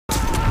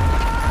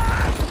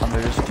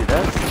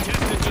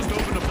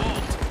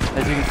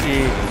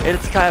See,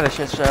 it's kind of a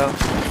shit show.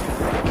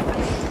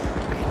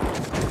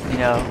 You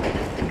know,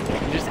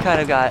 you just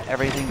kind of got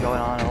everything going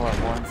on all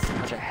at once. A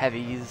bunch of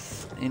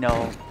heavies. You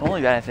know, the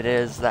only benefit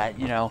is that,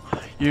 you know,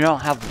 you don't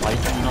have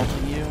lightning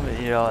melting you.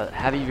 You know,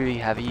 heavy v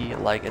heavy,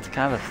 like, it's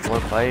kind of a slow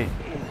fight.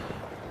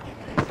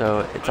 So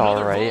it's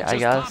alright, I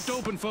guess.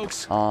 You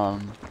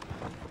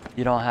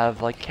don't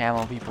have, like,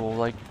 camo people,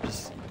 like,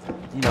 just,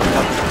 you know,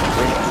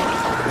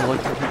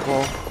 look for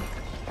people.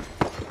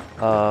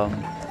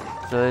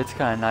 So it's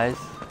kind of nice.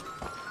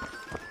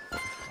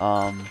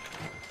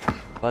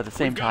 But at the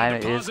same time,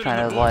 it is kind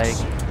of like,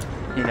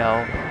 you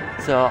know,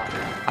 so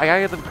I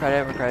gotta give them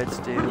credit where credit's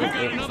due.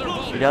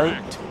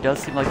 It does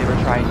seem like they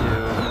were trying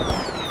to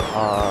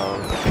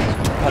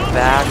cut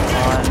back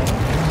on.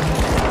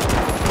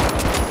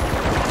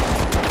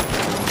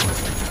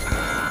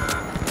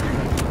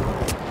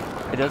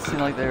 It does seem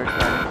like they were trying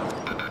to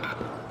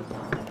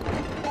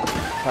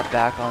cut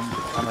back on.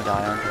 I'm gonna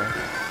die, aren't I?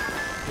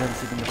 He doesn't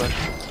see in the bush.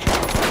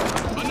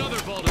 Another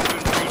vault has been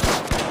reached.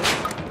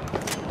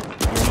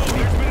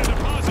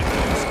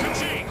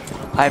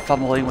 I'm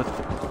fumbling with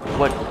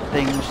what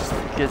things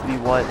gives me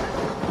what.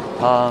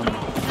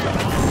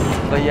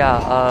 But yeah,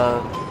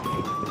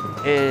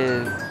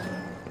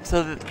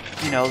 so that,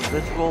 you know,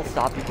 this will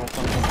stop people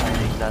from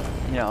complaining that,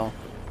 you know,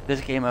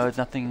 this game mode is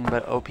nothing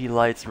but OP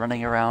lights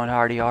running around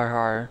hardy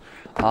har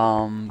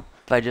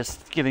by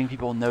just giving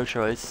people no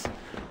choice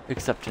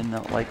except in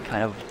like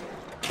kind of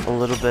a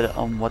little bit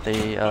on what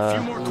they a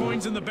few more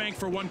coins in the bank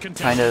for one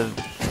contestant. kind of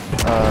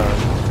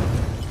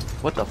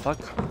what the fuck?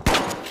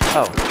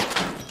 Oh.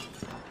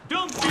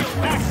 Don't feel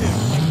active.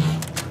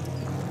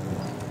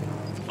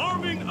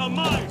 Arming a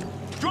mine.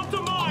 Drop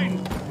the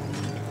mine.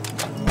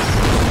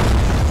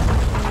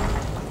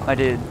 I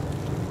did.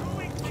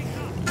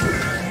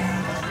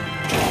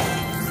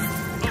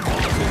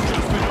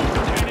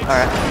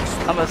 Alright,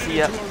 I'm gonna see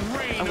ya.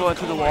 I'm going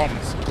through the wall.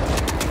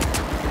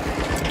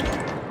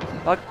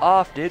 Fuck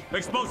off, dude.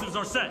 Explosives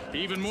are set.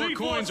 Even more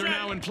coins are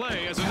now in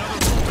play as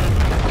another.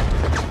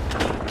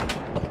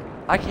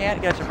 I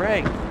can't get a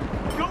break.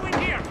 Go in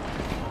here.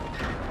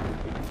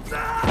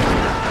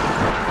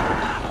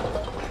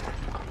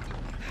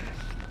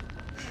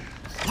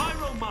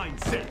 Pyro mine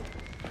set.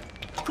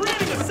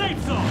 Creating a safe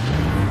zone.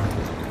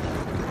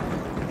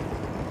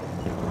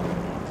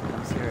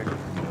 I'm scared.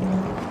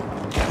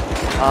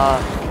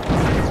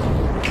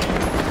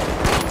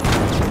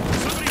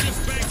 Somebody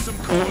just banked some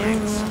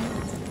coins.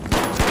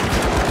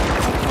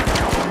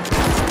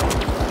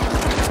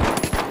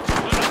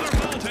 Another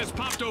vault has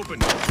popped open.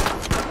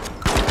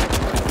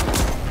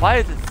 Why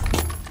is it?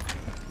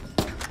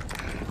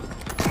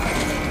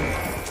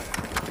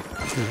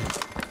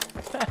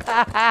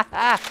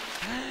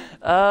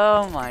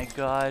 Oh my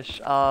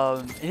gosh.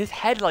 His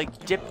head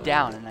like dipped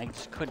down and I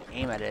just couldn't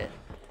aim at it.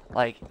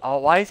 Like,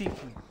 why does he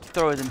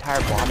throw his entire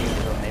body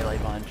into a melee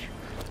punch?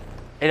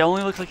 It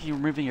only looks like you're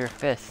moving your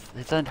fist.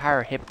 His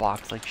entire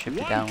hitbox like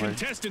shifted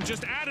downwards.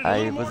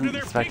 I wasn't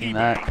expecting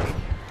that.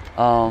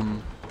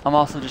 I'm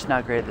also just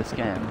not great at this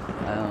game.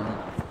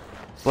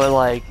 But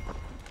like,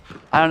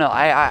 I don't know.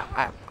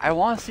 I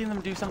want to see them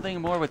do something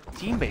more with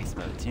team-based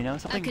modes. You know,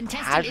 something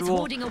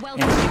casual and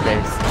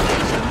team-based.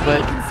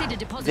 But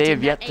they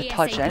have yet to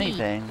touch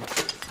anything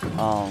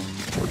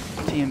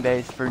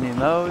team-based for new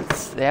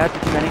modes. They haven't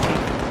to do anything.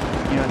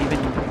 You know, even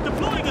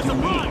deploying a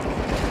supply.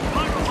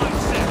 Pyromine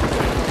set.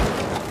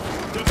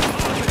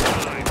 Deposit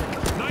time.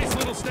 Nice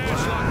little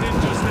stash locked in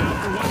just now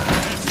for one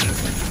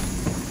contestant.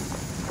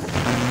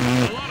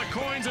 A lot of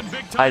coins and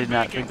big time. I did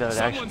not think that would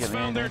actually give me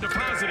anything. Their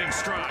depositing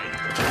stride.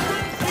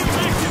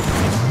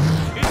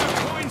 It's a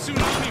coin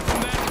tsunami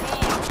from that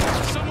vault.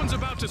 Someone's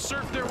about to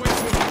surf their way to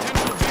a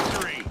potential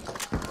victory.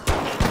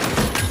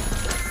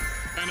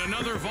 And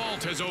another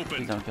vault has opened.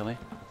 Please don't kill me.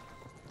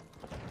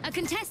 A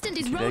contestant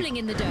is rolling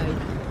in the dough.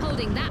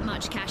 Holding that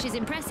much cash is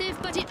impressive,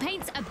 but it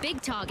paints a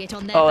big target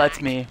on their back. That's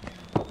me.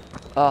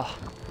 Oh.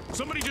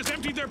 Somebody just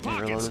emptied their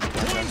pockets.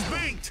 Coins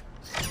banked.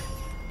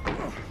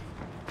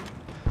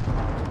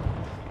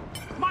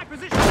 My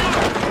position.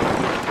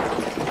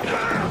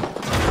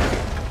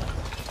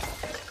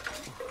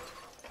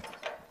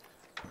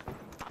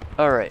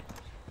 Alright.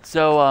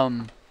 So,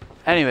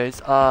 anyways,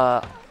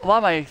 a lot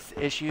of my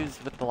issues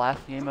with the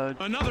last game mode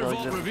Another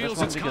vault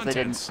reveals its because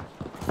contents. they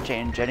didn't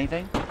change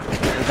anything.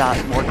 There's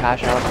not more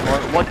cash out more.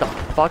 What the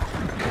fuck?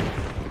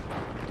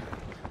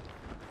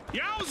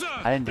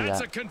 Yowza! I didn't do That's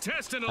that. a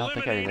contestant I don't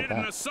think I did eliminated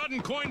and that. a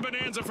sudden coin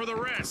bonanza for the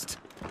rest.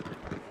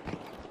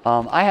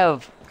 I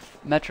have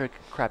metric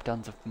crap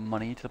tons of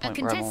money to the A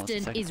point where I'm almost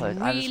in contestant second is place.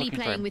 I'm just really looking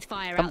playing for with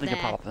fire out something to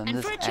there. pop up on And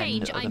this for a end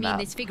change, of I the mean map.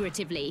 this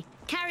figuratively.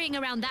 Carrying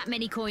around that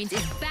many coins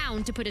is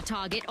bound to put a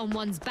target on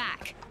one's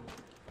back.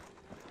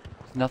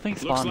 Nothing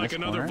Looks spawned like this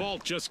another corner.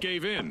 vault just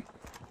gave in.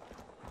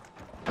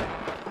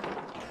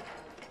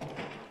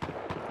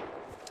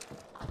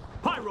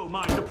 Pyro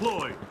mine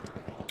deployed.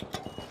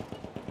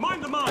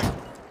 Mine the mine.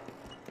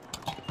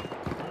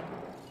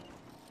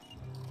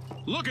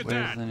 Look at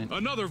Where's that. the-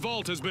 Another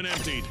vault has been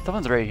emptied.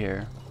 Someone's right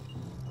here.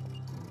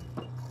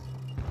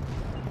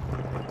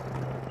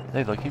 Are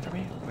they looking for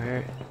me?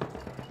 Where?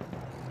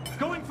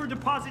 Going for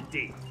deposit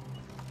D.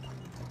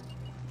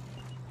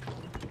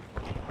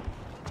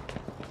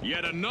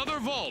 Yet another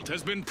vault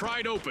has been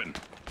pried open.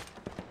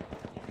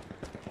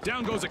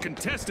 Down goes a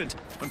contestant.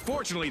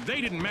 Unfortunately, they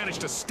didn't manage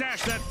to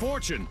stash that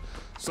fortune.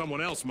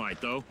 Someone else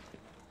might, though.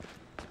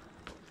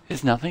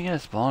 Is nothing gonna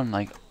spawn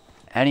like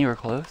anywhere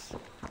close?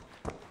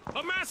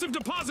 A massive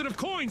deposit of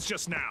coins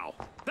just now.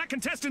 That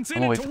contestant's I'm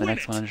in gonna it wait to for the win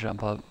next it. one to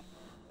jump up.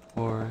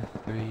 4,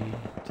 3,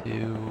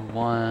 2,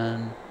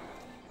 1.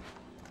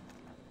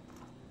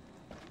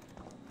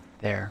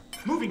 There.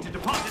 Moving to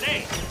deposit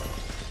A.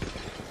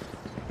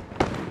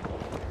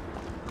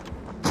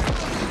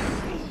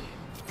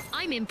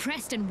 I'm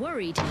impressed and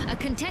worried. A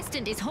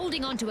contestant is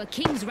holding on to a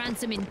king's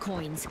ransom in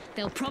coins.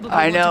 They'll probably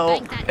I want know.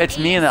 to bank that It's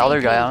me and the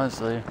other guy, ASAP.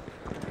 honestly.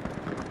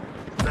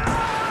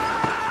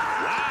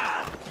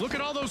 Wow! Look at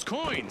all those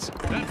coins.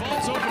 That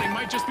vault's opening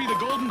might just be the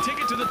golden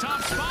ticket to the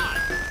top spot.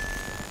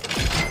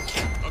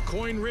 A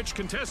coin-rich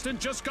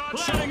contestant just got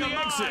shown the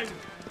exit.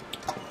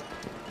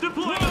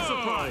 Deploying a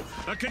supply.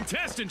 A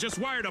contestant just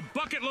wired a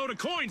bucket load of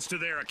coins to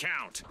their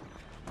account.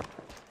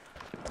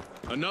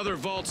 Another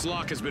vault's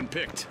lock has been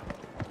picked.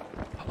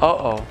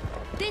 Uh-oh.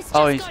 This just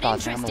Oh, he's got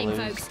spotting. I'm gonna interesting,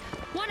 lose. folks.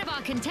 One of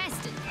our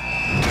contestants.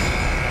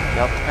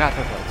 Yep, I got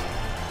third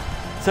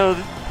place. So,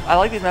 I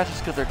like these matches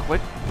because they're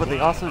quick, but they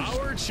also just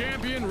Our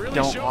champion really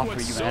don't showed offer what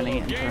you solo any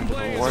in terms of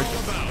gameplay is rewards.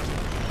 all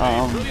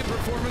about. A brilliant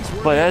performance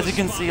But worthy as of you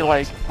the can see,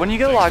 like, spotlight. when you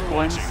get a lot of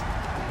Thanks coins, for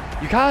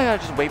watching. you kind of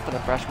gotta just wait for the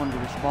fresh one to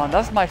respawn.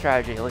 That's my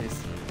strategy, at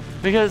least.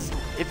 Because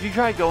if you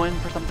try going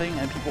for something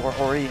and people are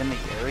already in the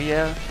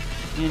area,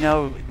 you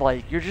know,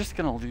 like, you're just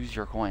gonna lose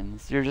your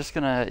coins. You're just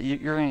gonna,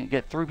 you're gonna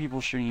get 3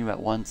 people shooting you at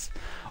once,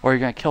 or you're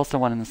gonna kill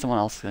someone and then someone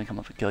else is gonna come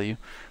up and kill you.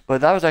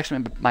 But that was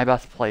actually my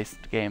best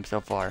placed game so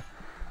far.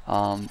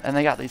 And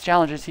they got these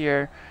challenges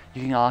here.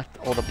 You can collect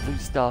all the blue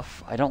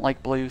stuff. I don't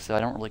like blue, so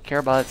I don't really care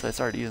about it, so I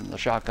started using the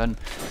shotgun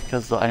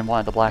because I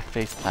wanted the black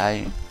face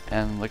plate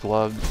and the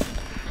gloves.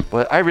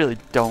 But I really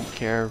don't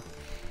care,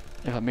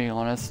 if I'm being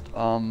honest.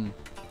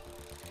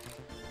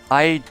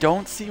 I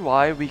don't see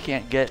why we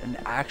can't get an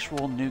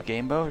actual new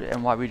game mode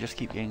and why we just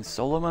keep getting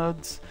solo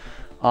modes.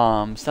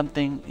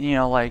 Something, you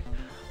know, like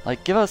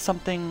give us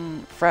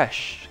something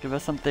fresh. Give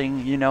us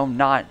something, you know,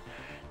 not,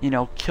 you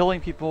know, killing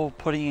people,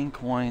 putting in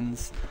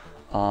coins,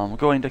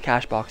 going to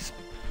cash box,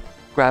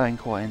 grabbing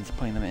coins,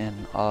 putting them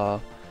in.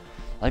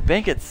 Like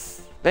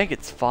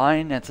Bankit's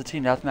fine. It's a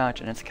team deathmatch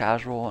and it's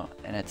casual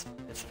and it's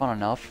fun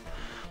enough.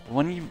 But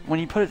when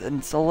you put it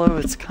in solo,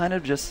 it's kind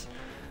of just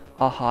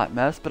a hot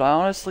mess. But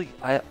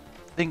I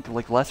think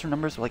like lesser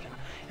numbers, like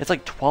it's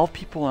like 12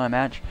 people in a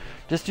match.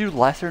 Just do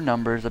lesser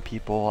numbers of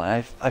people,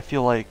 and I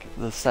feel like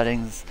the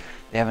settings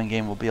they have in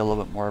game will be a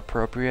little bit more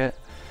appropriate.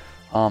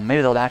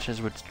 Maybe the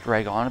matches would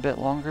drag on a bit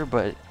longer,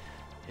 but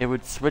it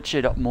would switch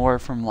it up more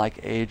from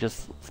like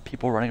just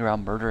people running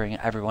around murdering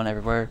everyone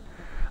everywhere.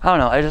 I don't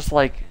know. I just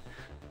like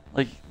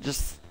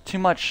just too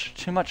much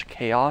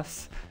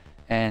chaos,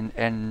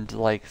 and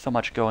like so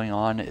much going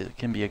on. It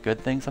can be a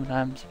good thing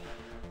sometimes,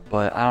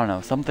 but I don't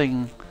know,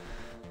 something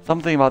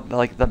about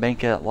like the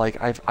Bankit,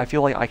 like I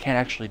feel like I can't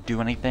actually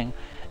do anything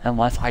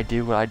unless I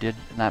do what I did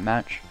in that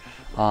match,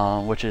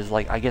 which is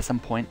like I get some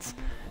points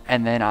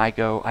and then I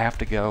have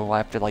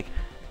to like,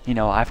 you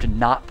know, I have to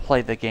not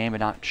play the game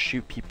and not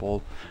shoot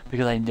people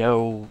because I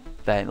know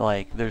that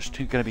like there's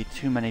gonna be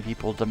too many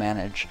people to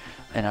manage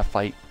in a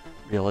fight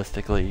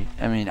realistically.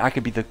 I mean, I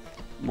could be the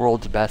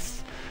world's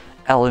best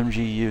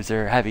LMG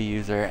user, heavy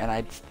user, and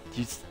I'd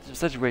use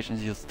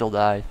situations you'll still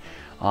die.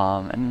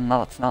 And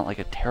no, it's not like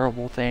a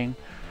terrible thing,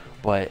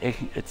 but it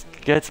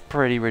gets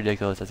pretty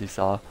ridiculous, as you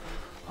saw.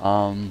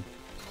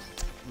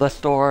 The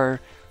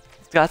store,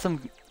 it's got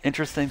some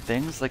interesting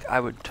things. Like, I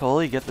would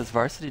totally get this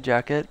varsity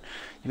jacket,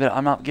 but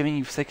I'm not giving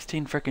you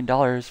 $16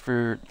 freaking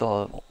for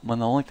when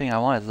the only thing I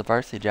want is the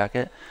varsity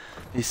jacket.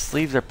 These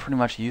sleeves are pretty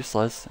much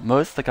useless.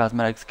 Most of the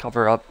cosmetics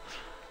cover up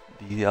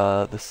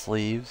the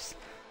sleeves.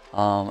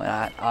 And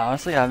I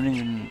honestly I've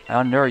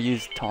never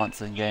used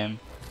taunts in game.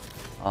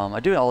 I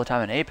do it all the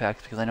time in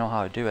Apex because I know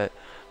how to do it.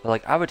 But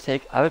like I would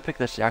pick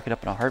this jacket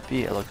up in a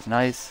heartbeat. It looks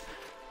nice.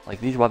 Like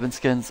these weapon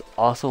skins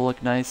also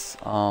look nice.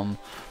 But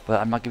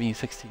I'm not giving you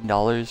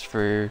 $16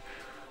 for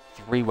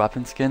 3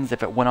 weapon skins.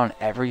 If it went on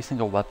every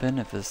single weapon,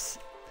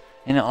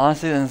 and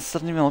honestly, then this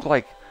doesn't even look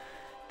like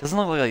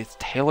it's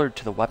tailored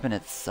to the weapon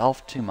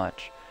itself too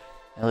much.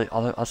 And like,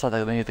 outside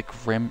like maybe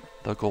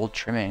the gold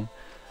trimming.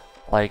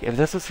 Like if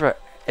this was for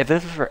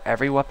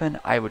every weapon,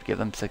 I would give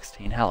them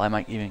 16. Hell, I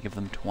might even give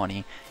them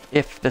 20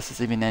 if this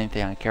is even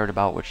anything I cared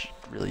about, which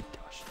really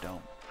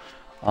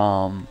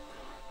don't.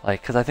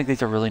 Like, cause I think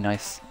these are really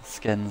nice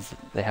skins.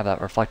 They have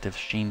that reflective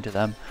sheen to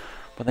them.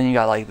 But then you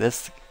got like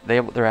this.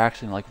 They're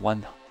actually like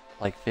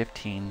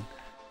 15,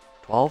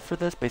 12 for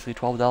this. Basically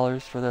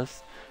 $12 for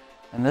this.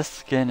 And this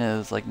skin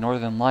is like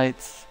Northern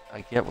Lights.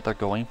 I get what they're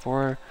going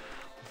for,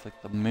 with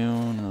like the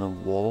moon and the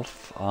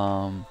wolf.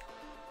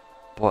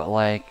 But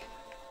like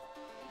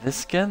this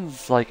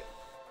skin's like,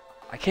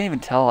 I can't even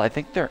tell. I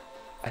think they're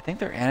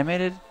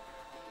animated,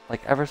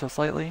 like ever so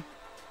slightly.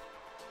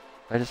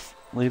 I just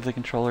leave the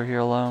controller here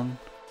alone.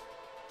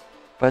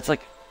 But it's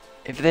like,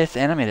 if it's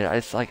animated,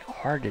 it's like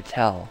hard to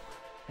tell.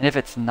 And if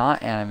it's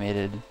not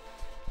animated,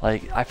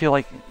 like, I feel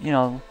like, you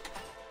know,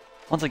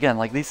 once again,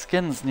 like, these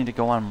skins need to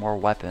go on more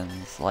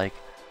weapons, like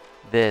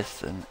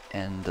this,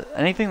 and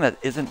anything that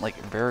isn't, like,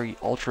 very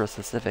ultra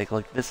specific.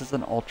 Like, this is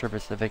an ultra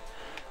specific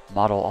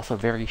model, also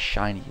very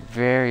shiny,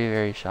 very,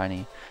 very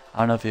shiny. I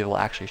don't know if it will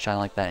actually shine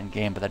like that in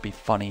game, but that'd be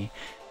funny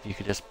if you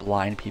could just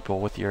blind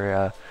people with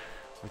your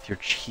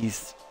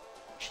cheese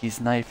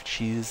knife,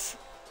 cheese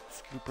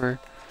scooper.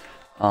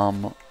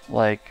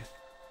 Like,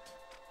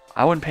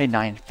 I wouldn't pay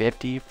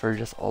 $9.50 for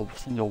just a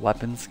single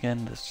weapon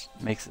skin. This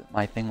makes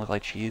my thing look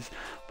like cheese.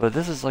 But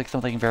this is like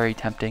something very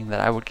tempting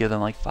that I would give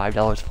them like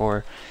 $5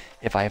 for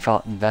if I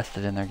felt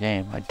invested in their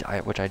game,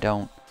 which I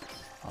don't.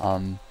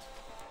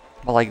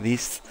 But like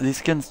these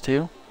skins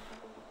too.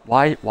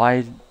 Why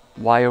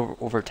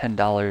over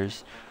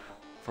 $10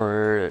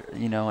 for,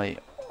 you know, a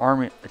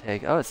army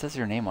take? Oh, it says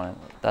your name on it.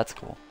 That's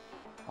cool.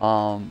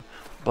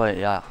 But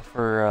yeah,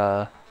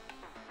 for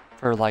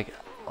like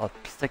a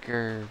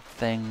sticker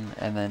thing,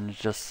 and then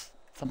just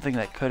something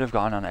that could have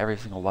gone on every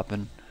single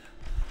weapon.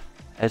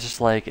 It's just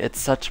like, it's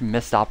such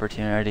missed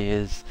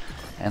opportunities,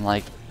 and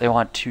like they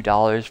want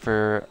 $2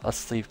 for a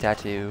sleeve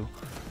tattoo,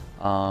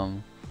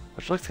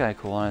 which looks kind of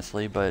cool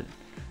honestly, but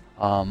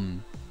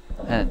and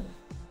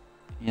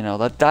you know,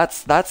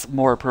 that's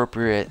more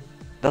appropriate.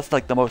 That's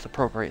like the most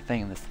appropriate thing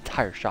in this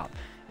entire shop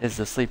is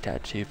the sleeve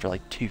tattoo for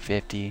like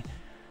 $2.50.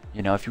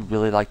 You know, if you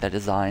really like that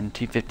design,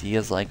 $2.50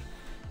 is like,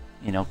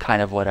 you know,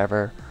 kind of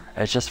whatever.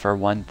 It's just for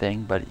one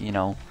thing, but you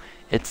know,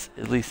 it's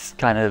at least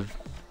kind of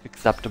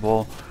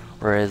acceptable.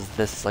 Whereas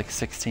this is like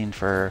 $16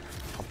 for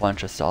a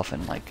bunch of stuff,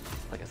 and like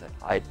I said,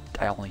 I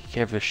only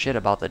give a shit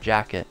about the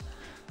jacket.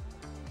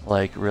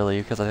 Like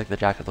really, because I think the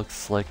jacket looks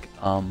slick.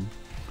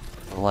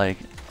 Like,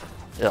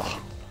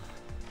 ugh.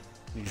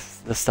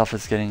 This stuff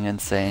is getting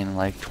insane.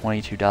 Like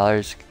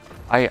 $22.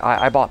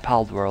 I bought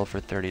Palworld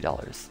for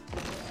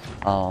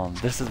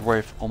 $30. This is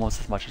worth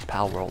almost as much as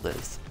Palworld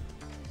is.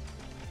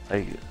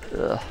 Like,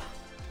 ugh.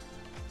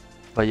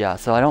 But yeah,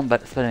 so I don't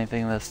spend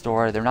anything in the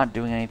store. They're not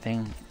doing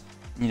anything,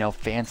 you know,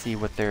 fancy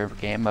with their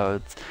game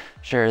modes.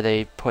 Sure,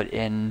 they put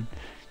in,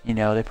 you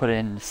know, they put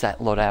in set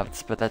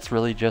loadouts, but that's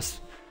really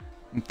just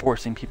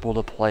forcing people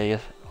to play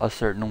a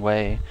certain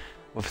way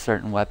with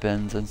certain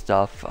weapons and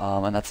stuff,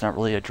 and that's not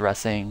really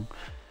addressing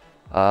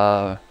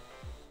the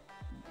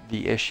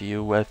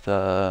issue with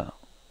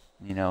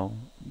you know,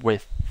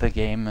 with the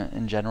game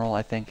in general.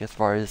 I think as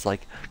far as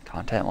like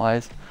content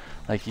wise,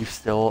 like you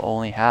still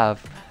only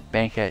have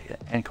Bank It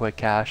and Quick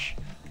Cash,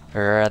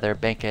 or rather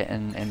Bank It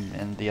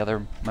and the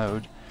other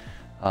mode.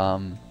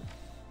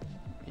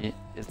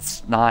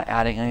 It's not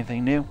adding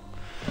anything new.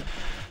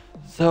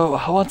 So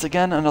once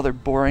again, another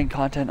boring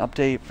content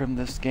update from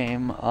this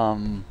game.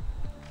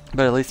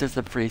 But at least there's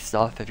some free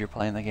stuff if you're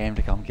playing the game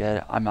to come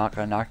get. I'm not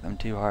gonna knock them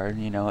too hard,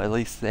 you know. At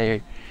least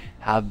they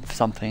have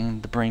something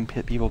to bring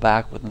people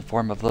back with in the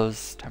form of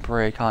those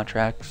temporary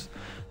contracts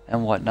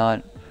and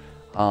whatnot.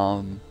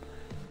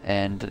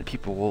 And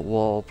people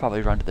will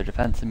probably run to their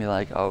defense and be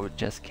like, "Oh, it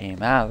just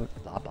came out,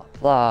 blah blah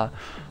blah."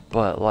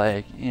 But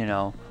like, you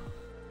know,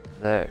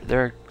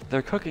 they're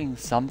cooking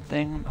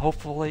something,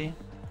 hopefully.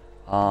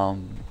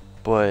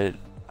 But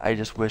I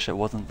just wish it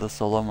wasn't the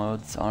solo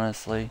modes,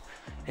 honestly.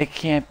 It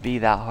can't be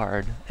that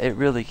hard. It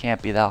really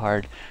can't be that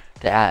hard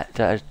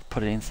to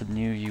put in some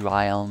new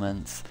UI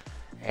elements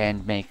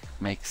and make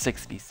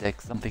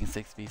 6v6 something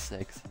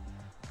 6v6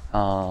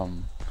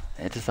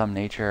 to some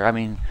nature. I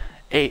mean,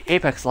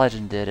 Apex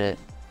Legends did it,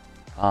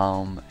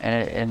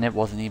 and it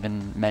wasn't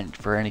even meant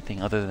for anything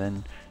other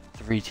than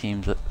 3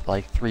 teams,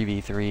 like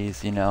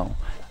 3v3s, you know,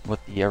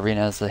 with the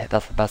arenas.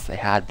 That's the best they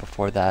had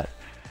before that.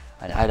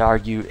 I'd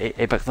argue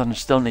Apex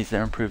Legends still needs to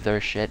improve their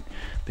shit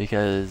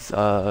because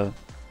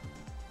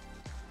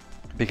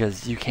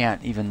you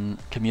can't even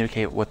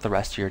communicate with the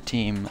rest of your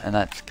team, and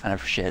that's kind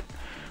of shit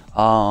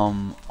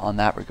on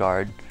that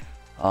regard.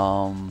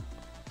 But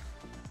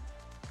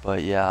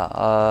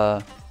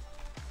yeah,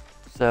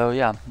 so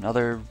yeah,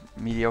 another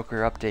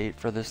mediocre update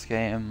for this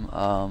game.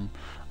 I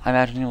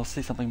imagine you'll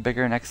see something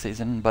bigger next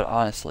season, but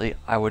honestly,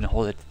 I wouldn't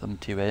hold them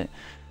to it.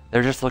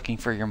 They're just looking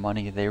for your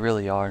money. They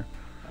really are.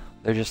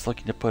 They're just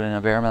looking to put in a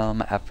bare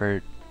minimum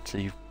effort so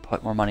you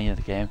put more money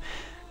into the game.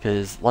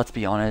 Because let's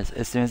be honest,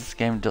 as soon as this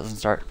game doesn't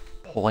start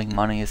pulling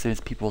money, as soon as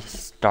people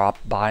stop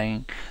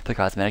buying the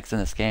cosmetics in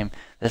this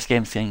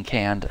game's getting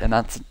canned. And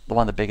that's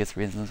one of the biggest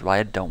reasons why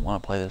I don't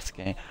want to play this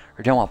game,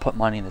 or don't want to put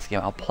money in this game.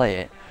 I'll play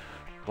it,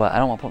 but I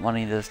don't want to put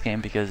money into this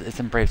game because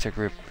it's in Brave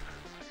Group.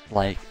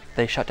 Like,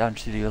 they shut down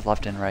studios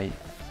left and right.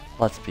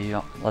 Let's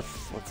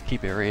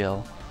keep it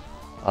real.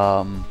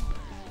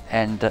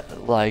 And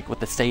like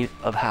with the state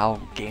of how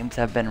games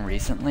have been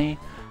recently,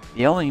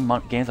 the only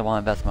games I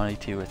want to invest money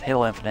to is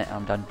Halo Infinite, and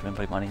I'm done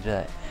putting money into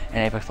that, and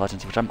Apex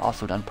Legends, which I'm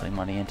also done putting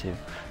money into.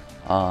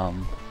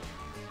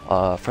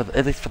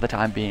 at least for the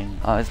time being,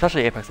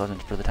 especially Apex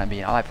Legends for the time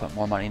being. I might put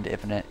more money into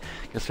Infinite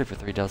because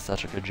 343 does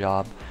such a good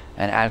job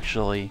and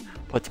actually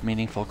puts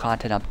meaningful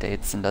content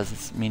updates and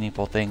does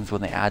meaningful things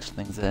when they add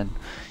things in,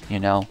 you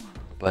know.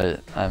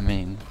 But I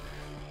mean,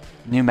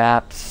 new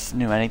maps,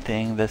 new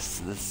anything.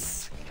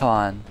 This, come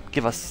on,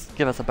 give us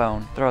a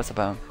bone, throw us a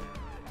bone,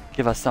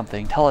 give us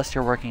something. Tell us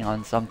you're working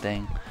on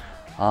something,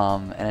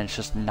 and it's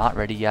just not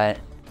ready yet.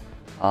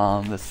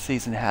 This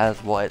season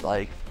has what,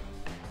 like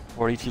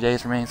 42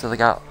 days remaining, so they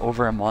got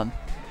over a month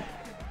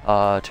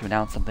to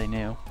announce something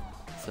new.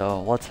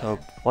 So let's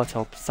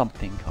hope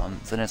something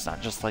comes, and it's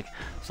not just like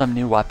some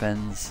new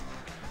weapons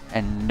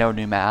and no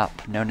new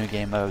map, no new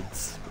game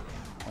modes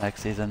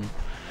next season.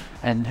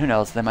 And who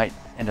knows, they might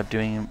end up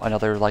doing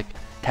another like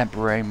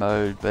temporary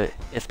mode, but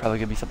it's probably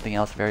gonna be something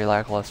else very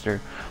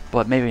lackluster.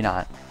 But maybe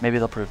not. Maybe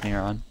they'll prove me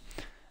wrong.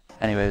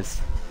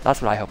 Anyways,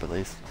 that's what I hope at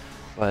least.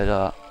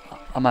 But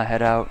I'm gonna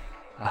head out.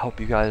 I hope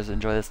you guys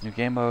enjoy this new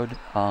game mode.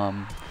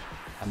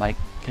 I might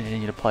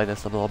continue to play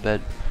this a little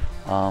bit.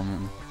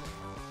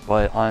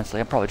 But honestly,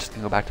 I'm probably just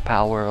gonna go back to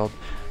Pal World,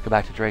 go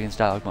back to Dragon's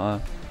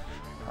Dogma,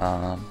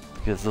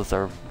 because those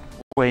are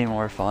way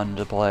more fun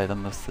to play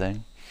than this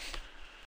thing.